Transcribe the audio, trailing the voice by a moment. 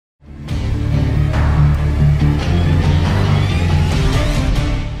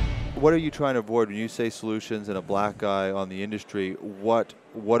what are you trying to avoid when you say solutions and a black eye on the industry? What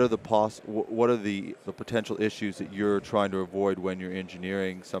are the potential issues that you're trying to avoid when you're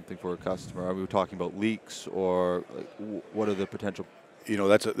engineering something for a customer? Are we talking about leaks, or like, what are the potential?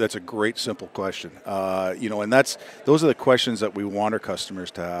 That's a great simple question. And those are the questions that we want our customers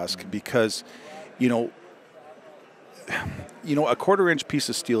to ask, because a quarter-inch piece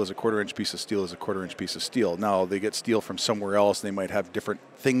of steel is a quarter-inch piece of steel is a quarter-inch piece of steel. Now, they get steel from somewhere else. They might have different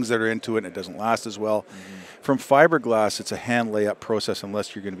things that are into it, and it doesn't last as well. From fiberglass, it's a hand layup process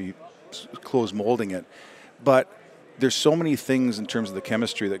unless you're going to be close molding it. But there's so many things in terms of the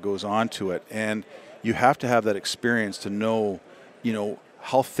chemistry that goes on to it, and you have to have that experience to know,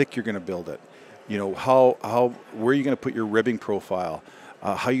 how thick you're going to build it. Where are you going to put your ribbing profile?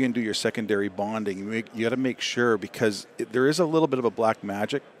 How you going to do your secondary bonding? You got to make sure, because there is a little bit of a black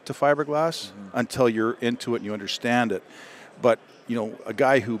magic to fiberglass until you're into it and you understand it. But a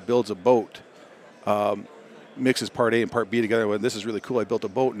guy who builds a boat mixes part A and part B together. Well, this is really cool. I built a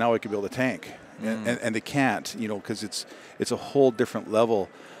boat. Now I can build a tank, and they can't. Because it's a whole different level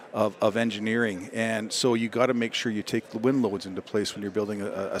of engineering. And so you got to make sure you take the wind loads into place when you're building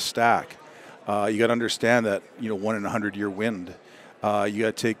a stack. You got to understand that 1 in 100-year wind. You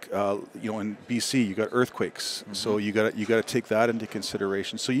got to take, in BC, you got earthquakes, so you got to take that into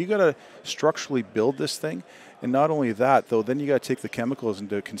consideration. So you got to structurally build this thing, and not only that, though, then you got to take the chemicals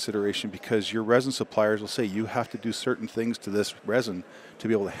into consideration, because your resin suppliers will say you have to do certain things to this resin to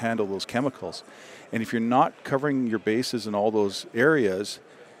be able to handle those chemicals. And if you're not covering your bases in all those areas,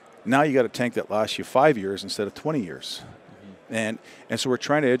 now you got a tank that lasts you 5 years instead of 20 years. And so we're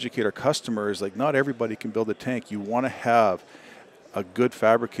trying to educate our customers, like, not everybody can build a tank. You want to have a good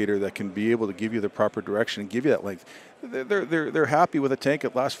fabricator that can be able to give you the proper direction and give you that length. They're happy with a tank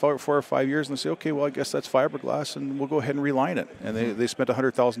that lasts 4 or 5 years, and they say, okay, well, I guess that's fiberglass, and we'll go ahead and reline it. And they spent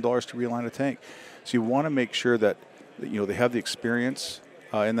 $100,000 to reline a tank. So you want to make sure that they have the experience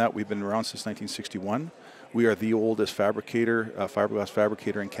in that. We've been around since 1961. We are the oldest fiberglass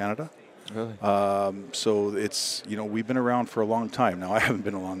fabricator in Canada. Really? So it's we've been around for a long time. Now, I haven't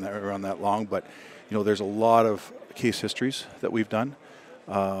been around that long, but there's a lot of case histories that we've done,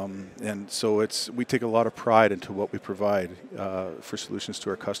 and so we take a lot of pride into what we provide for solutions to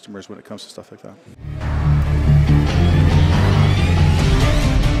our customers when it comes to stuff like that.